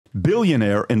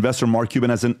Billionaire investor Mark Cuban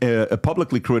has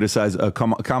publicly criticized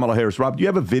Kamala Harris. Rob, do you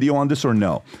have a video on this or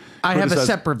no? I have a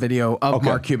separate video of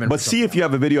Mark Cuban. But see if you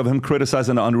have a video of him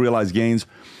criticizing the unrealized gains,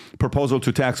 proposal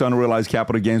to tax unrealized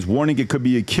capital gains, warning it could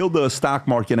be kill the stock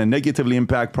market and negatively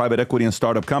impact private equity and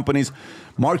startup companies.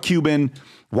 Mark Cuban,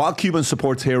 while Cuban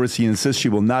supports Harris, he insists she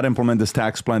will not implement this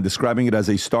tax plan, describing it as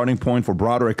a starting point for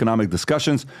broader economic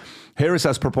discussions. Harris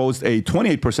has proposed a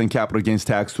 28% capital gains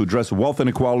tax to address wealth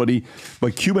inequality,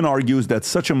 but Cuban argues that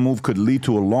such a move could lead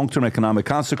to a long-term economic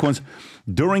consequence.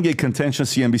 During a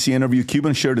contentious CNBC interview,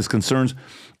 Cuban shared his concerns,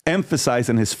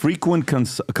 emphasizing his frequent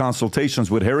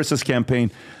consultations with Harris's campaign.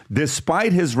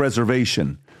 Despite his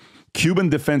reservation, Cuban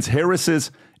defends Harris's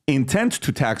intent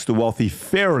to tax the wealthy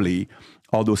fairly,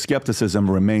 although skepticism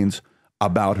remains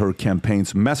about her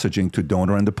campaign's messaging to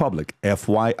donor and the public.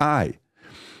 FYI.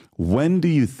 When do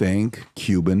you think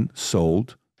Cuban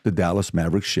sold the Dallas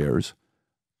Mavericks shares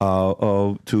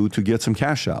to get some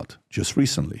cash out? Just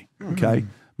recently, okay?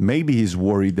 Maybe he's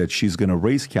worried that she's going to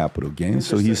raise capital gains,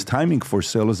 so his timing for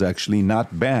sale is actually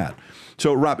not bad.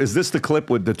 So, Rob, is this the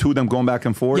clip with the two of them going back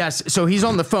and forth? Yes, so he's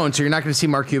on the phone, so you're not going to see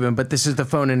Mark Cuban, but this is the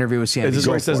phone interview with CNBC. Is this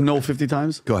where it says no 50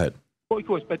 times? Go ahead. Of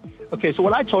course, but okay. So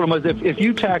what I told him was, if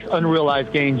you tax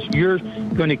unrealized gains, you're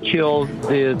going to kill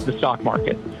the stock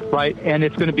market, right? And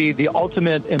it's going to be the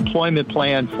ultimate employment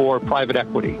plan for private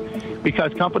equity,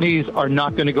 because companies are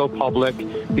not going to go public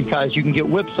because you can get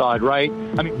whipsawed, right?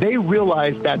 I mean, they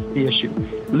realize that's the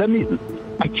issue.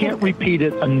 I can't repeat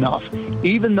it enough.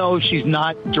 Even though she's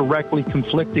not directly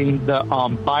conflicting the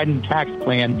Biden tax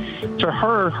plan, to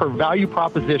her value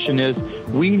proposition is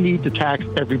we need to tax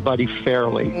everybody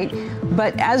fairly.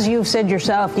 But as you've said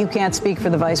yourself, you can't speak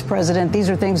for the vice president. These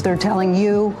are things they're telling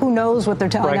you. Who knows what they're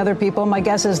telling other people? My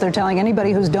guess is they're telling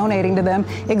anybody who's donating to them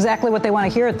exactly what they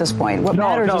want to hear at this point. What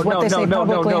matters is what they say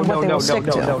publicly and what they will stick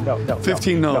to.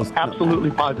 15 no's.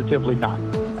 Absolutely, positively not.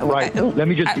 Right. Let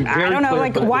me just be very I don't know. clear.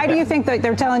 Like, why do you think that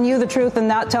they're telling you the truth and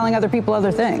not telling other people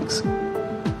other things?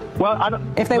 Well, I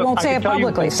don't. If they won't say it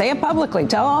publicly, say it publicly.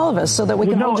 Tell all of us so that we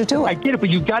can hold you to it. I get it,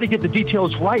 but you've got to get the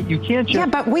details right. You can't just. Yeah,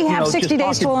 but we have 60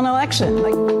 days till an election.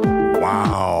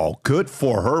 Wow. Good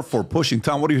for her for pushing.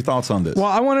 Tom, what are your thoughts on this? Well,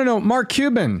 I want to know, Mark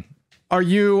Cuban, are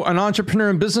you an entrepreneur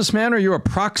and businessman, or are you a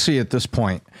proxy at this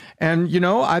point? And, you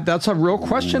know, that's a real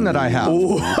question that I have.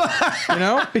 You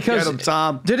know, because Get him,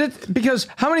 Tom. Because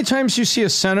how many times you see a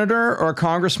senator or a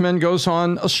congressman goes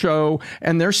on a show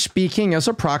and they're speaking as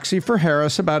a proxy for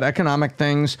Harris about economic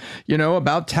things, you know,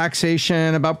 about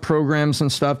taxation, about programs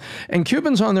and stuff. And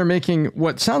Cuban's on there making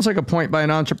what sounds like a point by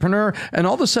an entrepreneur. And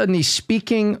all of a sudden he's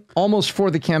speaking almost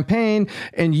for the campaign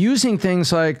and using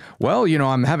things like, well, you know,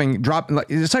 I'm having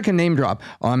it's like a name drop.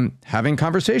 I'm having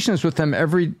conversations with them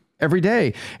every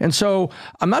day. And so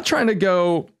I'm not trying to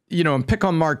go, you know, and pick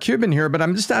on Mark Cuban here, but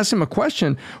I'm just asking him a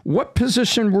question. What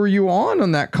position were you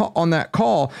on that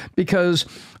call? Because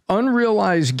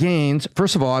unrealized gains,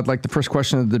 first of all, I'd like the first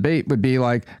question of the debate would be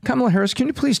like, Kamala Harris, can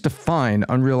you please define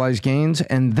unrealized gains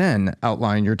and then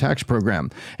outline your tax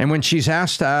program? And when she's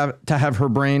asked to have her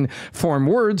brain form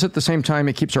words at the same time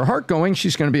it keeps her heart going,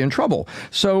 she's going to be in trouble.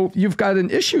 So you've got an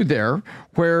issue there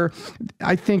where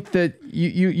I think that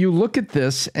you look at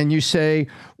this and you say,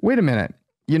 wait a minute.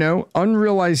 You know,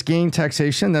 unrealized gain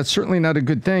taxation, that's certainly not a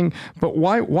good thing. But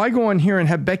why go on here and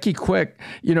have Becky Quick,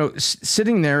 you know,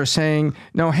 sitting there saying,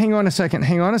 no, hang on a second.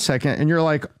 And you're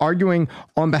like arguing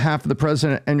on behalf of the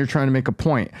president and you're trying to make a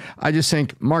point. I just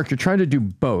think, Mark, you're trying to do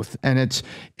both. And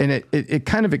it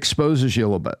kind of exposes you a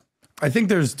little bit. I think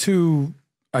there's two,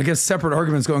 I guess, separate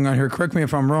arguments going on here. Correct me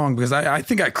if I'm wrong, because I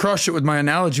think I crushed it with my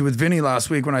analogy with Vinny last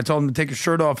week when I told him to take his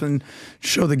shirt off and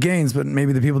show the gains, but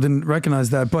maybe the people didn't recognize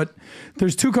that. But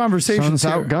there's two conversations. Sun's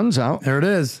out, guns out. There it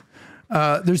is.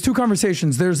 There's two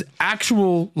conversations. There's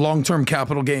actual long-term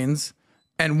capital gains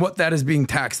and what that is being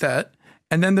taxed at.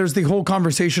 And then there's the whole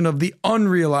conversation of the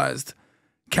unrealized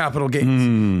capital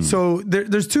gains. So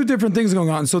there's two different things going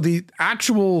on. So the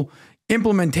actual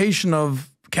implementation of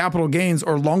capital gains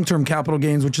or long-term capital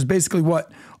gains, which is basically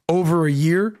what, over a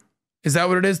year? Is that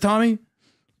what it is, Tommy?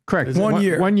 Correct. 1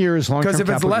 year. 1 year is long-term. Because if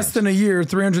it's less than a year,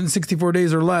 364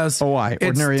 days or less,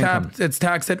 ordinary income. It's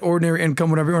taxed at ordinary income,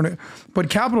 whatever. But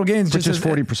capital gains, which is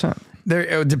 40%.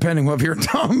 There, depending on if you're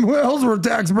Tom Wells or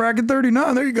tax bracket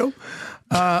 39. There you go.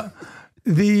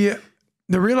 The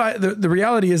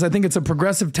reality is, I think it's a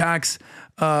progressive tax.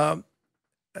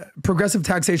 Progressive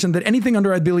taxation that anything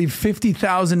under, I believe,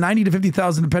 50,000, 90 to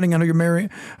 50,000, depending on who you're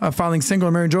filing single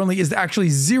or married jointly, is actually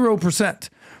 0%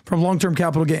 from long-term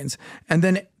capital gains. And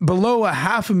then below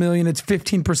 $500,000, it's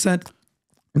 15%.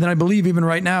 And then I believe even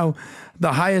right now,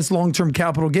 the highest long-term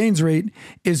capital gains rate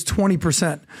is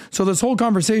 20%. So this whole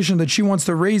conversation that she wants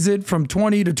to raise it from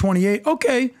 20 to 28,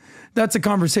 okay, that's a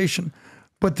conversation.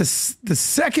 But the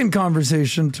second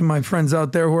conversation, to my friends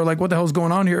out there who are like, what the hell's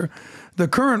going on here? The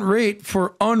current rate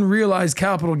for unrealized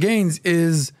capital gains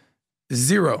is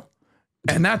 0.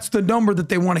 And that's the number that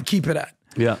they want to keep it at.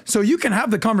 Yeah. So you can have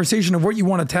the conversation of what you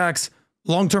want to tax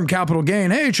long-term capital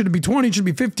gain. Hey, should it be 20? Should it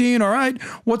be 15? All right.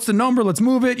 What's the number? Let's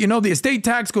move it. You know, the estate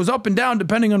tax goes up and down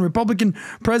depending on Republican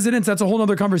presidents. That's a whole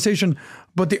other conversation.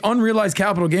 But the unrealized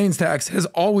capital gains tax has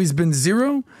always been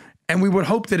 0. And we would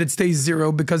hope that it stays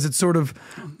 0 because it's sort of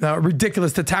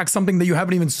ridiculous to tax something that you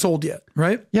haven't even sold yet,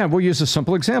 right? Yeah, we'll use a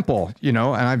simple example, and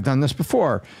I've done this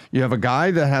before. You have a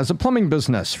guy that has a plumbing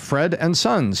business, Fred and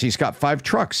Sons. He's got 5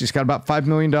 trucks. He's got about $5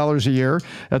 million a year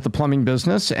at the plumbing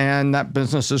business, and that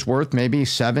business is worth maybe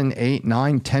 $7, $8,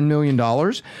 $9, $10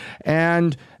 million.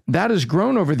 And that has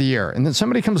grown over the year. And then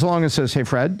somebody comes along and says, hey,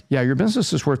 Fred, yeah, your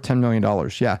business is worth $10 million.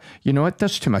 Yeah, you know what?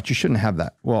 That's too much. You shouldn't have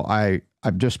that. Well,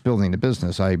 I'm just building a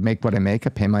business. I make what I make. I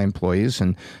pay my employees,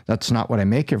 and that's not what I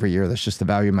make every year. That's just the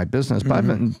value of my business. But I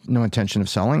have no intention of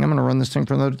selling. I'm going to run this thing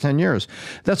for another 10 years.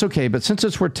 That's okay. But since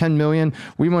it's worth $10 million,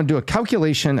 we want to do a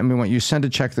calculation, and we want you to send a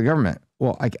check to the government.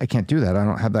 Well, I can't do that. I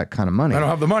don't have that kind of money. I don't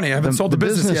have the money. I haven't sold the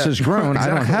business yet. Has grown.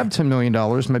 Exactly. I don't have $10 million.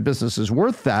 My business is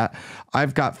worth that.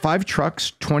 I've got 5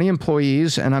 trucks, 20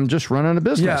 employees, and I'm just running a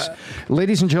business. Yeah.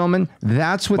 Ladies and gentlemen,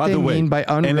 that's what they mean by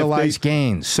unrealized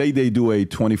gains. Say they do a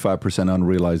 25%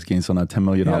 unrealized gains on a $10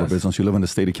 million business. You live in the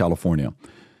state of California.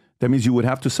 That means you would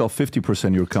have to sell 50%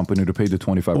 of your company to pay the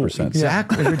 25%.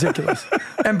 Exactly. It's ridiculous.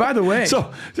 And by the way,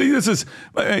 so this is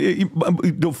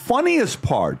the funniest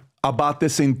part about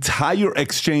this entire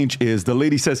exchange is the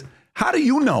lady says, how do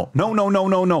you know?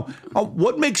 No.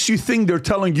 What makes you think they're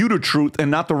telling you the truth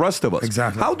and not the rest of us?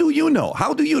 Exactly. How do you know?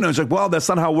 It's like, well, that's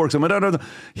not how it works.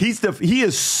 He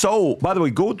is so, by the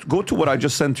way, go to what I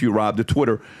just sent to you, Rob, the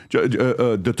Twitter.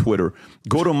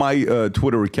 Go to my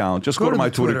Twitter account. Just go to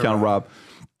my Twitter account, Rob.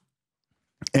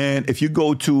 And if you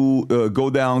go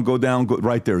down,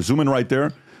 right there, zoom in right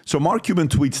there. So Mark Cuban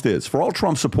tweets this: for all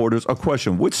Trump supporters, a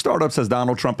question: which startups has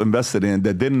Donald Trump invested in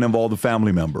that didn't involve a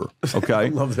family member? Okay, I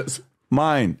love this.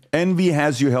 Mine: envy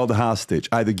has you held hostage.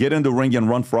 Either get in the ring and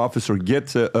run for office, or get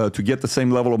to get the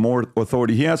same level of more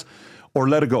authority he has, or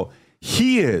let it go.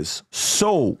 He is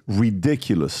so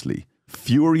ridiculously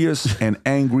furious and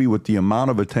angry with the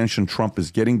amount of attention Trump is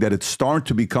getting that it's starting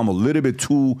to become a little bit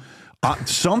too.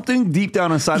 Something deep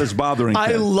down inside is bothering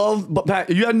him. But Pat,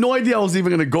 you had no idea I was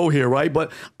even going to go here, right?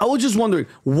 But I was just wondering,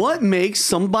 what makes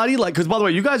somebody like, because by the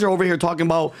way, you guys are over here talking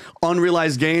about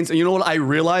unrealized gains, and you know what I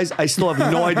realized? I still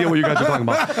have no idea what you guys are talking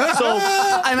about. So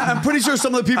I'm pretty sure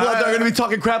some of the people out there are going to be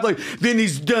talking crap like, then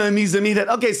he's done, he's a meathead.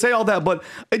 Okay, say all that, but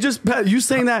it just, Pat, you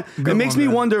saying that, it makes me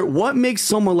wonder, what makes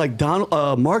someone like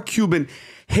Mark Cuban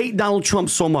hate Donald Trump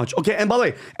so much? Okay, and by the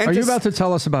way, are you about to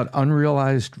tell us about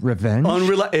unrealized revenge?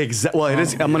 Well, it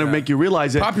is. I'm going to make you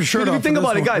realize it. Pop your shirt off. If you think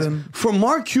about it, guys, then. for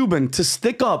Mark Cuban to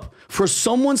stick up for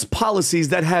someone's policies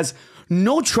that has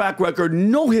no track record,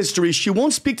 no history, she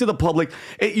won't speak to the public.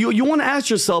 You want to ask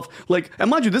yourself, like, and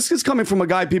mind you, this is coming from a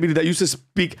guy, PBD, that used to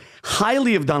speak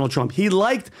highly of Donald Trump. He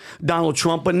liked Donald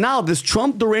Trump, but now this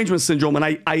Trump derangement syndrome, and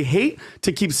I hate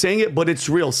to keep saying it, but it's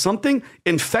real. Something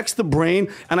infects the brain,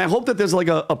 and I hope that there's like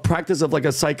a practice of like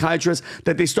a psychiatrist,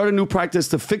 that they start a new practice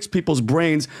to fix people's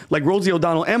brains, like Rosie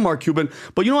O'Donnell and Mark Cuban.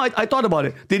 But you know, I thought about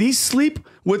it. Did he sleep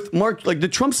with Mark? Like,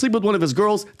 did Trump sleep with one of his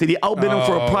girls? Did he outbid him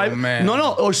for a private? Man.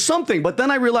 No, or something. But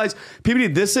then I realized,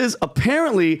 PBD, this is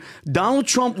apparently Donald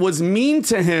Trump was mean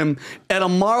to him at a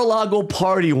Mar-a-Lago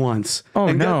party once.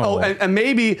 And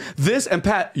maybe this, and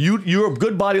Pat, you're a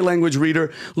good body language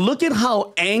reader. Look at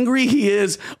how angry he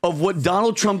is of what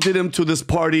Donald Trump did him to this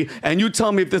party. And you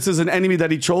tell me if this is an enemy that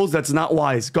he chose. That's not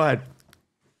wise. Go ahead.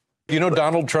 You know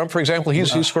Donald Trump, for example? He's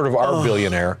sort of our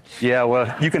billionaire. Yeah,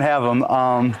 well, you can have him.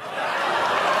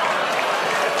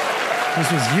 This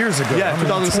was years ago. Yeah,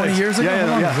 2006. 20 years ago.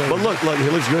 Yeah. But look, he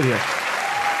looks good here.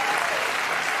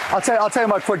 I'll tell you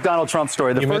my quick Donald Trump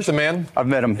story. Met the man? I've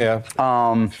met him. Yeah.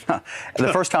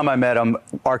 The first time I met him,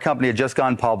 our company had just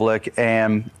gone public,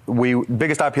 and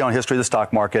biggest IPO in history of the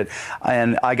stock market,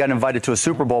 and I got invited to a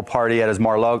Super Bowl party at his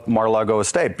Mar-a-Lago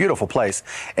estate. Beautiful place.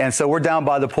 And so we're down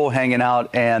by the pool hanging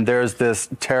out, and there's this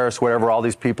terrace, whatever, all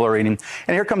these people are eating.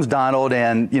 And here comes Donald,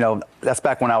 and, you know, that's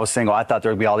back when I was single. I thought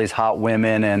there would be all these hot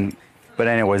women, but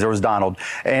anyways, there was Donald.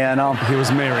 And he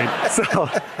was married.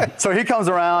 So he comes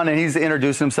around and he's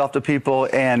introducing himself to people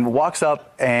and walks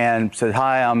up and says,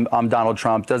 hi, I'm Donald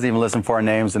Trump. Doesn't even listen for our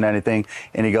names and anything.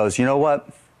 And he goes, you know what?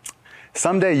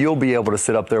 someday you'll be able to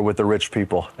sit up there with the rich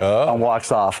people. And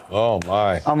walks off. Oh,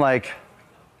 my. I'm like...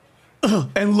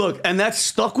 And look, and that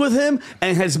stuck with him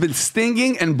and has been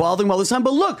stinging and bothering him all this time.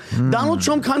 But look, Donald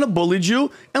Trump kind of bullied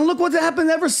you, and look what happened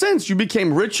ever since. You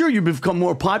became richer, you become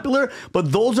more popular,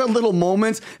 but those are little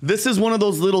moments. This is one of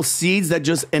those little seeds that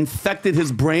just infected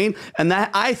his brain, and that,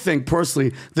 I think,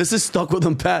 personally, this has stuck with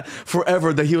him, Pat,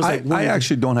 forever, that he was like... I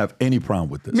actually don't have any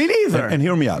problem with this. Me neither. And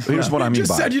hear me out. Here's what I mean by it. You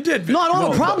just said you did. No, I don't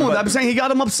have a problem with that. I'm saying he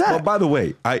got him upset. Well, by the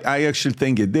way, I actually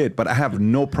think it did, but I have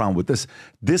no problem with this.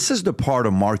 This is the part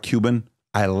of Mark Cuban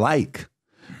I like.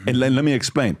 And let me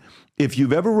explain. If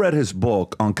you've ever read his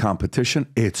book on competition,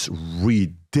 it's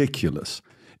ridiculous.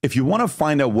 If you want to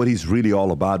find out what he's really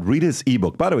all about, read his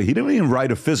ebook. By the way, he didn't even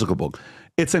write a physical book.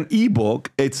 It's an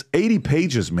ebook. It's 80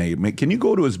 pages, mate. Can you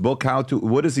go to his book?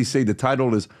 What does he say? The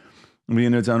title is,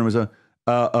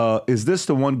 is this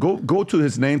the one? Go to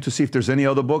his name to see if there's any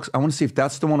other books. I want to see if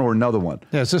that's the one or another one.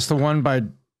 Yeah, is this the one by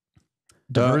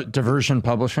Diversion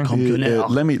Publishing?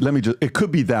 Let me just, it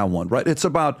could be that one, right?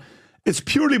 It's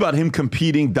purely about him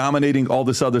competing, dominating, all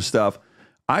this other stuff.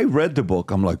 I read the book.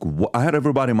 I'm like, I had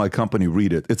everybody in my company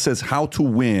read it. It says how to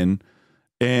win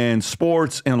in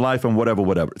sports and life and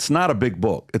whatever. It's not a big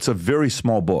book. It's a very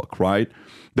small book, right?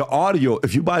 The audio,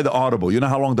 if you buy the Audible, you know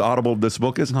how long the Audible of this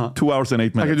book is? 2 hours and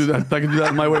 8 minutes. I can do that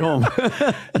on my way home.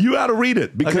 You got to read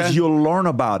it because you'll learn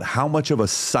about how much of a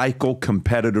psycho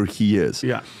competitor he is.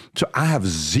 Yeah. So I have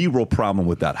zero problem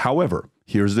with that. However,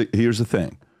 here's the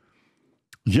thing.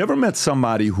 You ever met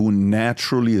somebody who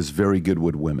naturally is very good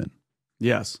with women?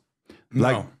 Yes.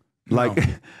 Like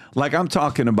I'm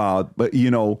talking about, but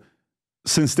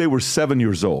since they were 7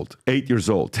 years old, 8 years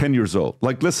old, 10 years old.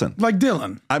 Like, listen. Like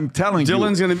Dylan. I'm telling you.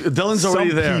 Dylan's already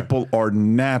there. Some people are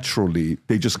naturally,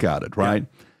 they just got it, right?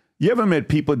 Yeah. You ever met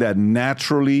people that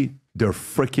naturally, they're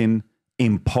freaking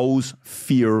impose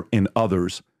fear in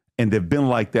others, and they've been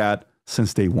like that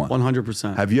since day one?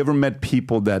 100%. Have you ever met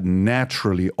people that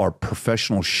naturally are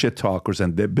professional shit talkers,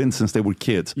 and they've been since they were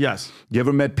kids? Yes. You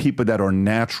ever met people that are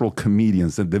natural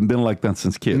comedians, and they've been like that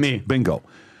since kids? Me. Bingo.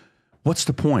 What's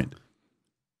the point?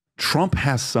 Trump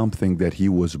has something that he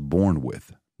was born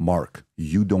with. Mark,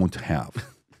 you don't have.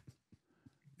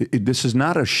 This is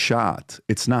not a shot.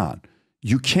 It's not.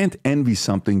 You can't envy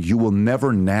something you will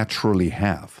never naturally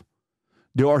have.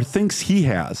 There are things he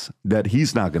has that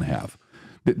he's not going to have.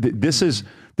 This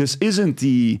isn't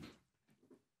the,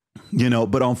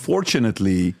 but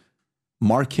unfortunately,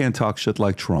 Mark can't talk shit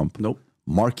like Trump. Nope.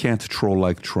 Mark can't troll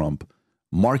like Trump.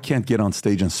 Mark can't get on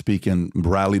stage and speak and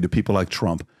rally to people like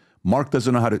Trump. Mark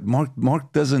doesn't know how to.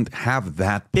 Mark doesn't have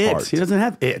that part. He doesn't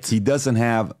have it. He doesn't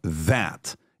have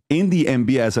that. In the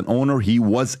NBA as an owner, he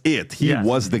was it. He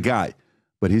was the guy.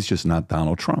 But he's just not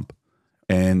Donald Trump.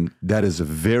 And that is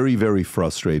very, very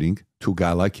frustrating to a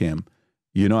guy like him.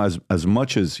 As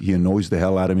much as he annoys the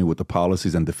hell out of me with the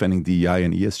policies and defending DEI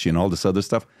and ESG and all this other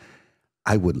stuff,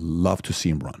 I would love to see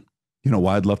him run. You know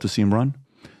why I'd love to see him run?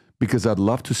 Because I'd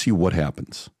love to see what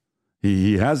happens.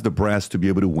 He has the brass to be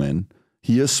able to win.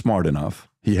 He is smart enough.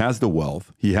 He has the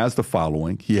wealth. He has the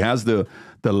following. He has the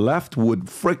left would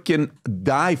freaking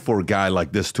die for a guy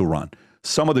like this to run.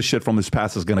 Some of the shit from his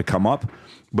past is going to come up.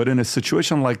 But in a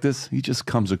situation like this, he just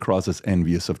comes across as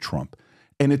envious of Trump.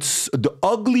 And it's the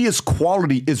ugliest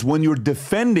quality is when you're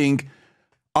defending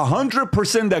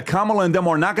 100% that Kamala and them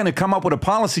are not going to come up with a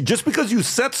policy just because you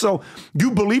said so.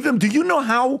 You believe them. Do you know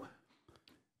how,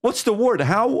 what's the word?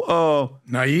 How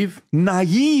naive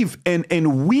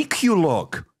and weak you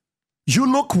look.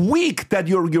 You look weak that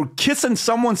you're kissing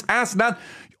someone's ass. Not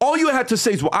all you had to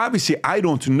say is, well, obviously I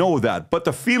don't know that, but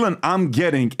the feeling I'm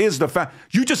getting is the fact.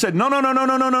 You just said no.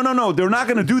 They're not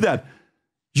going to do that.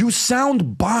 You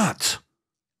sound bot.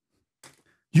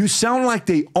 You sound like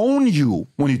they own you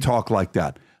when you talk like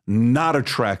that. Not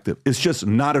attractive. It's just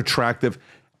not attractive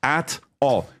at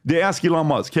all. They ask Elon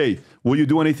Musk, hey, will you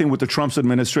do anything with the Trump's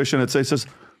administration? He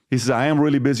says, I am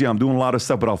really busy. I'm doing a lot of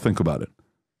stuff, but I'll think about it.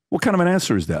 What kind of an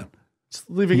answer is that? Just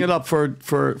leaving it up for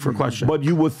question. But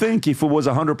you would think if it was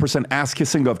 100% ass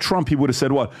kissing of Trump, he would have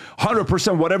said, what?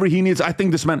 100% whatever he needs. I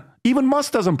think this man, even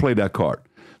Musk doesn't play that card.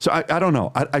 So I don't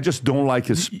know. I just don't like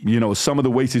his, some of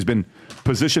the ways he's been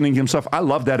positioning himself. I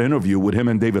love that interview with him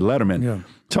and David Letterman. Yeah.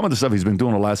 Some of the stuff he's been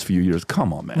doing the last few years.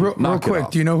 Come on, man. Real quick,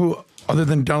 do you know who, other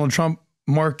than Donald Trump,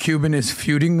 Mark Cuban is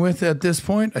feuding with at this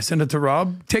point? I sent it to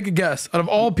Rob. Take a guess. Out of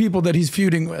all people that he's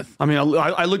feuding with. I mean,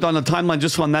 I looked on the timeline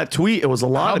just on that tweet. It was a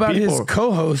lot of people. How about his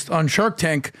co-host on Shark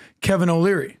Tank, Kevin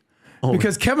O'Leary?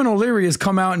 because Kevin O'Leary has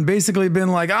come out and basically been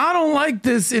like, I don't like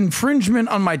this infringement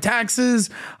on my taxes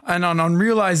and on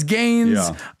unrealized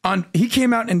gains. He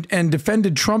came out and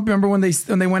defended Trump. Remember when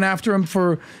they went after him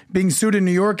for being sued in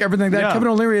New York, everything like that. Kevin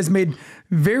O'Leary has made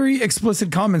very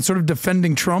explicit comments sort of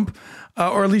defending Trump,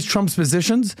 or at least Trump's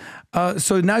positions.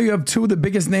 So now you have two of the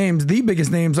biggest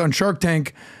names on Shark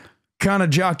Tank kind of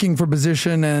jockeying for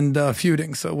position and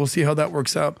feuding. So we'll see how that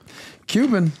works out.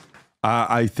 Cuban.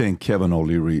 I think Kevin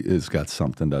O'Leary has got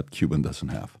something that Cuban doesn't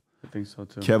have. I think so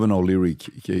too. Kevin O'Leary,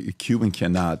 Cuban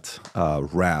cannot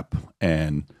rap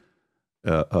and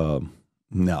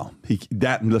no.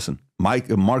 Listen,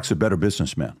 Mark's a better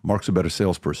businessman. Mark's a better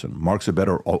salesperson. Mark's a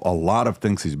lot of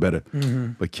things he's better.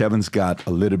 But Kevin's got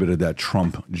a little bit of that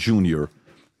Trump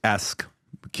Jr.-esque.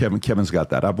 Kevin's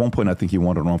got that. At one point, I think he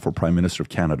wanted to run for Prime Minister of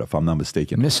Canada, if I'm not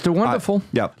mistaken. Mr. Wonderful.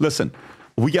 Listen,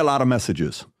 we get a lot of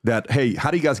messages that, hey,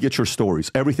 how do you guys get your stories?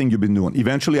 Everything you've been doing.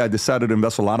 Eventually, I decided to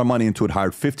invest a lot of money into it,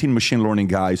 hired 15 machine learning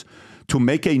guys to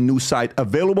make a new site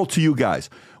available to you guys.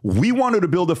 We wanted to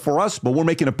build it for us, but we're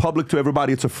making it public to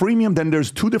everybody. It's a freemium. Then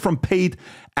there's two different paid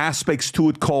aspects to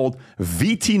it called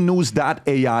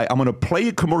vtnews.ai. I'm going to play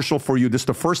a commercial for you. This is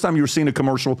the first time you're seeing a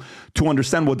commercial to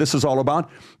understand what this is all about.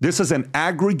 This is an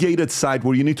aggregated site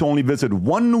where you need to only visit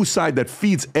one news site that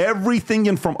feeds everything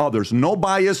in from others. No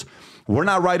bias. We're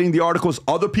not writing the articles.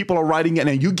 Other people are writing it.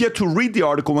 And you get to read the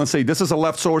article and say, this is a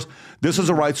left source. This is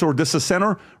a right source. This is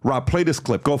center. Rob, play this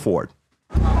clip. Go for it.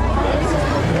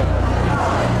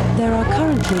 There are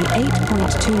currently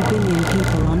 8.2 billion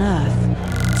people on Earth.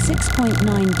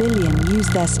 6.9 billion use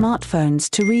their smartphones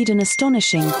to read an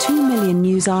astonishing 2 million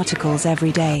news articles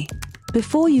every day.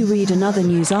 Before you read another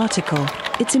news article,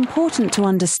 it's important to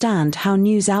understand how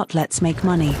news outlets make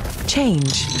money.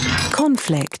 Change,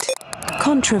 conflict,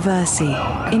 controversy.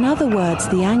 In other words,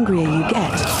 the angrier you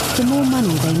get, the more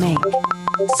money they make.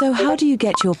 So how do you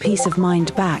get your peace of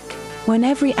mind back when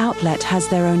every outlet has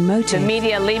their own motive? The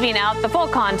media leaving out the full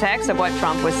context of what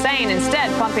Trump was saying,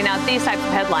 instead pumping out these types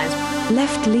of headlines.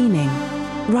 Left-leaning,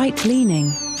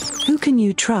 right-leaning. Who can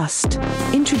you trust?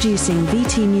 Introducing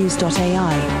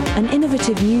vtnews.ai, an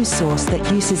innovative news source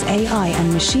that uses AI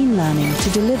and machine learning to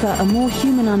deliver a more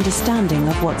human understanding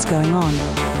of what's going on.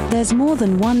 There's more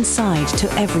than one side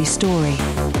to every story.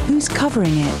 Who's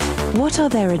covering it? What are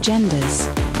their agendas?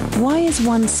 Why is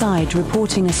one side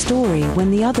reporting a story when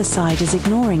the other side is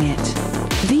ignoring it?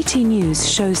 VT News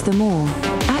shows them all.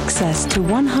 Access to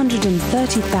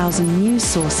 130,000 news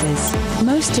sources.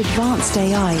 Most advanced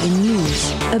AI in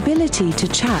news. Ability to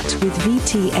chat with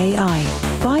VT AI.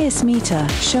 Bias meter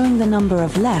showing the number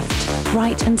of left,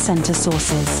 right and center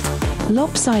sources.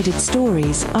 Lopsided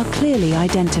stories are clearly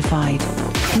identified.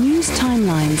 News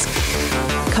timelines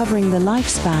covering the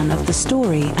lifespan of the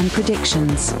story and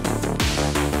predictions.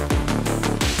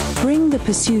 Bring the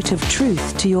pursuit of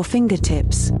truth to your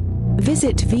fingertips.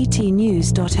 Visit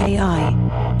vtnews.ai,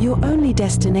 your only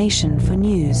destination for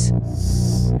news.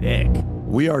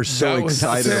 We are so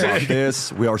excited about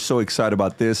this. We are so excited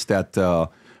about this that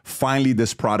finally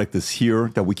this product is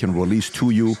here that we can release to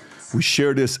you. We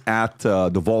shared this at the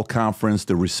Vol conference.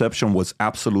 The reception was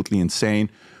absolutely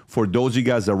insane. For those of you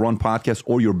guys that run podcasts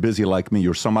or you're busy like me,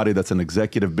 you're somebody that's an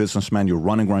executive businessman, you're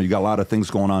running around, you got a lot of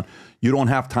things going on. You don't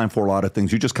have time for a lot of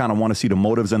things. You just kind of want to see the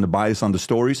motives and the bias on the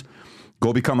stories.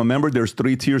 Go become a member. There's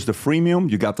 3 tiers. The freemium,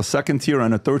 you got the second tier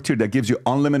and a third tier that gives you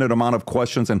unlimited amount of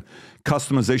questions and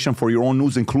customization for your own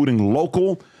news, including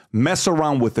local. Mess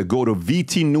around with it. Go to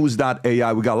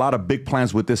vtnews.ai. We got a lot of big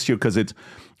plans with this year because it's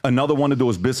another one of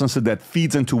those businesses that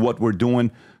feeds into what we're doing.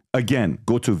 Again,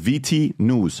 go to vtnews.ai,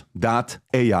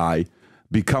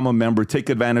 become a member, take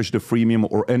advantage of the freemium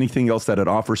or anything else that it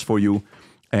offers for you.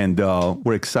 And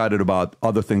we're excited about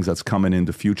other things that's coming in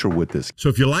the future with this. So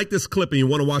if you like this clip and you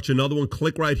want to watch another one,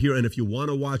 click right here. And if you want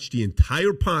to watch the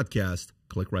entire podcast,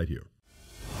 click right here.